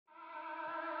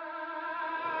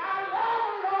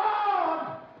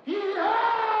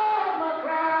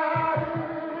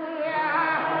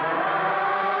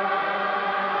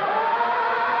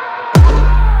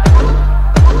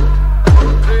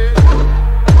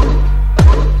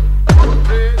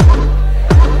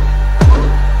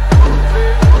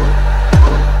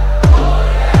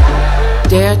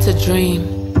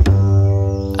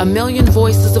A million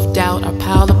voices of doubt are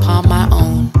piled upon my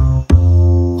own.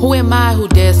 Who am I who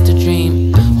dares to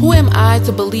dream? Who am I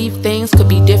to believe things could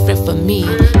be different for me?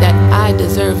 That I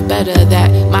deserve better,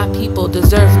 that my people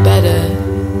deserve better.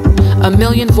 A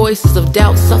million voices of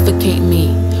doubt suffocate me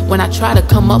when I try to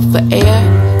come up for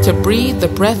air, to breathe the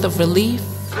breath of relief.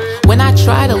 When I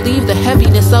try to leave the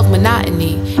heaviness of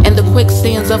monotony and the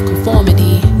quicksands of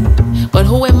conformity. But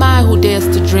who am I who dares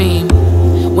to dream?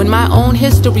 When my own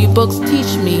history books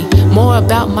teach me more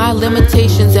about my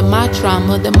limitations and my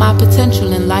trauma than my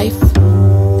potential in life.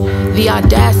 The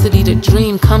audacity to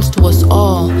dream comes to us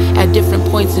all at different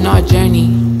points in our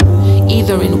journey,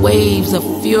 either in waves of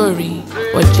fury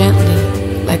or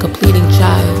gently, like a pleading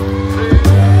child.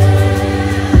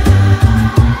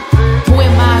 Who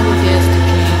am I who dares to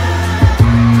dream?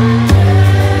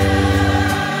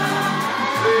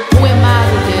 Who am I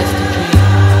who dares to dream?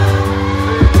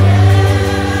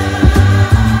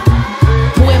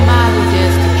 Who am I who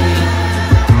dares to dream?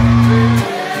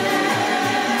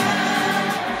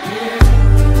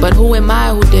 But who am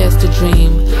I who dares to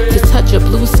dream? To touch a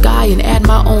blue sky and add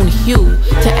my own hue,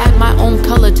 to add my own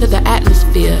color to the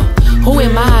atmosphere. Who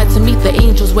am I to meet the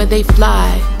angels where they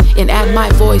fly and add my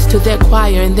voice to their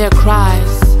choir and their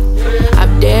cries?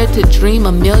 I've dared to dream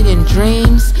a million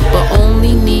dreams, but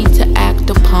only need to act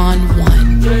upon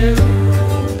one.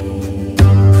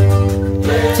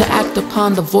 To act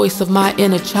upon the voice of my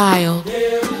inner child,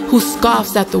 who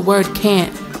scoffs at the word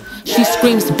can't. She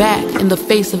screams back in the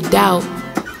face of doubt.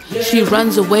 She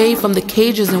runs away from the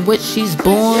cages in which she's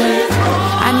born.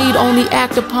 I need only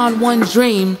act upon one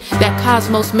dream, that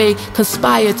cosmos may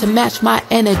conspire to match my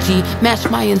energy, match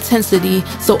my intensity.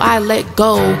 So I let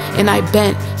go and I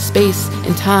bent space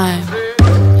and time.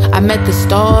 I met the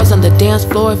stars on the dance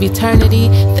floor of eternity.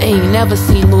 They ain't never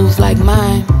seen moves like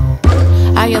mine.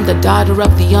 I am the daughter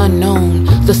of the unknown,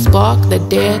 the spark that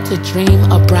dared to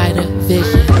dream a brighter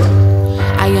vision.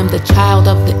 I am the child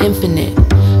of the infinite,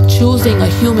 choosing a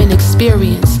human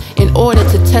experience in order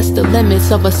to test the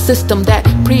limits of a system that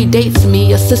predates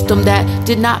me, a system that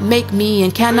did not make me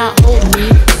and cannot hold me.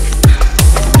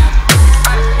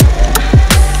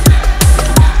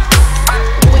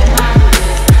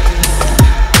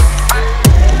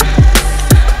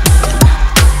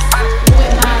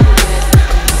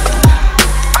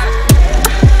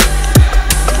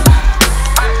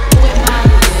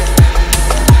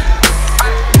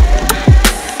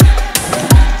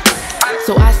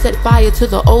 Set fire to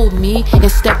the old me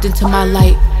and stepped into my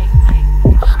light.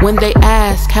 When they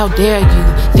ask, how dare you,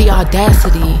 the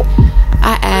audacity,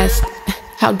 I ask,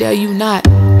 how dare you not?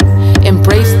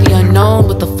 Embrace the unknown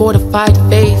with a fortified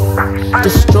faith.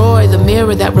 Destroy the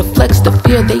mirror that reflects the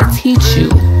fear they teach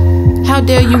you. How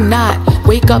dare you not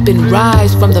wake up and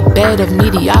rise from the bed of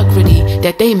mediocrity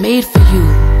that they made for you?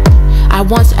 I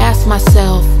once asked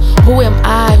myself, who am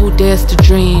I who dares to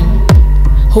dream?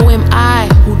 Who am I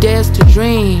who dares to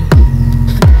dream?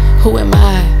 Who am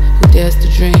I who dares to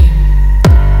dream?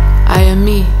 I am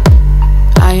me,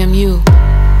 I am you.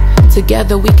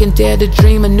 Together we can dare to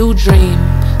dream a new dream,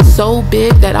 so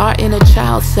big that our inner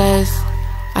child says,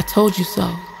 I told you so.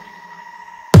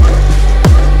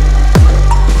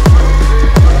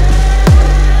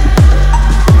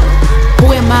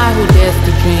 Who am I who dares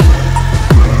to dream?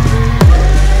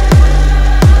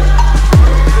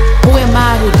 Who am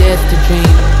I who dares to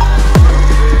dream?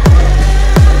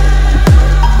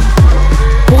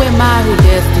 Who am I who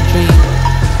dares to dream?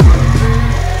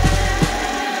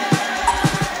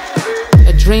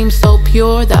 A dream so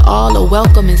pure that all are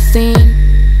welcome and seen,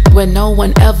 where no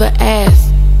one ever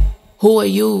asks, who are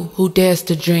you who dares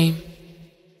to dream?